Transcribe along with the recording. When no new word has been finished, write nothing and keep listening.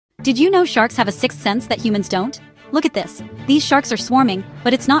Did you know sharks have a sixth sense that humans don't? Look at this. These sharks are swarming,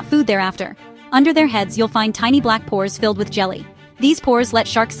 but it's not food they're after. Under their heads you'll find tiny black pores filled with jelly. These pores let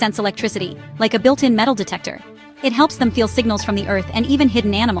sharks sense electricity, like a built-in metal detector. It helps them feel signals from the earth and even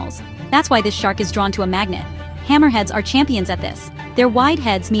hidden animals. That's why this shark is drawn to a magnet. Hammerheads are champions at this. Their wide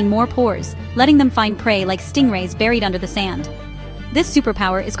heads mean more pores, letting them find prey like stingrays buried under the sand. This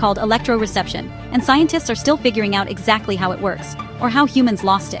superpower is called electroreception, and scientists are still figuring out exactly how it works, or how humans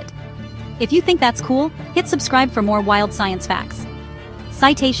lost it. If you think that's cool, hit subscribe for more wild science facts.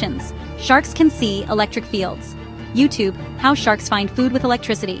 Citations: Sharks can see electric fields. YouTube: How sharks find food with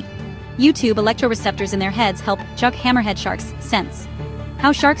electricity. YouTube: Electroreceptors in their heads help hammerhead sharks sense.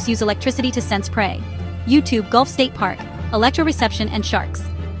 How sharks use electricity to sense prey. YouTube: Gulf State Park, Electroreception and Sharks.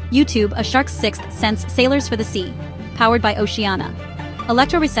 YouTube: A shark's sixth sense, sailors for the sea. Powered by Oceana.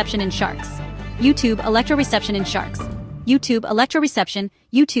 Electroreception in sharks. YouTube: Electroreception in sharks. YouTube: Electroreception.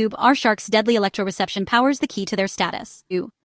 YouTube: Our sharks' deadly electroreception powers the key to their status.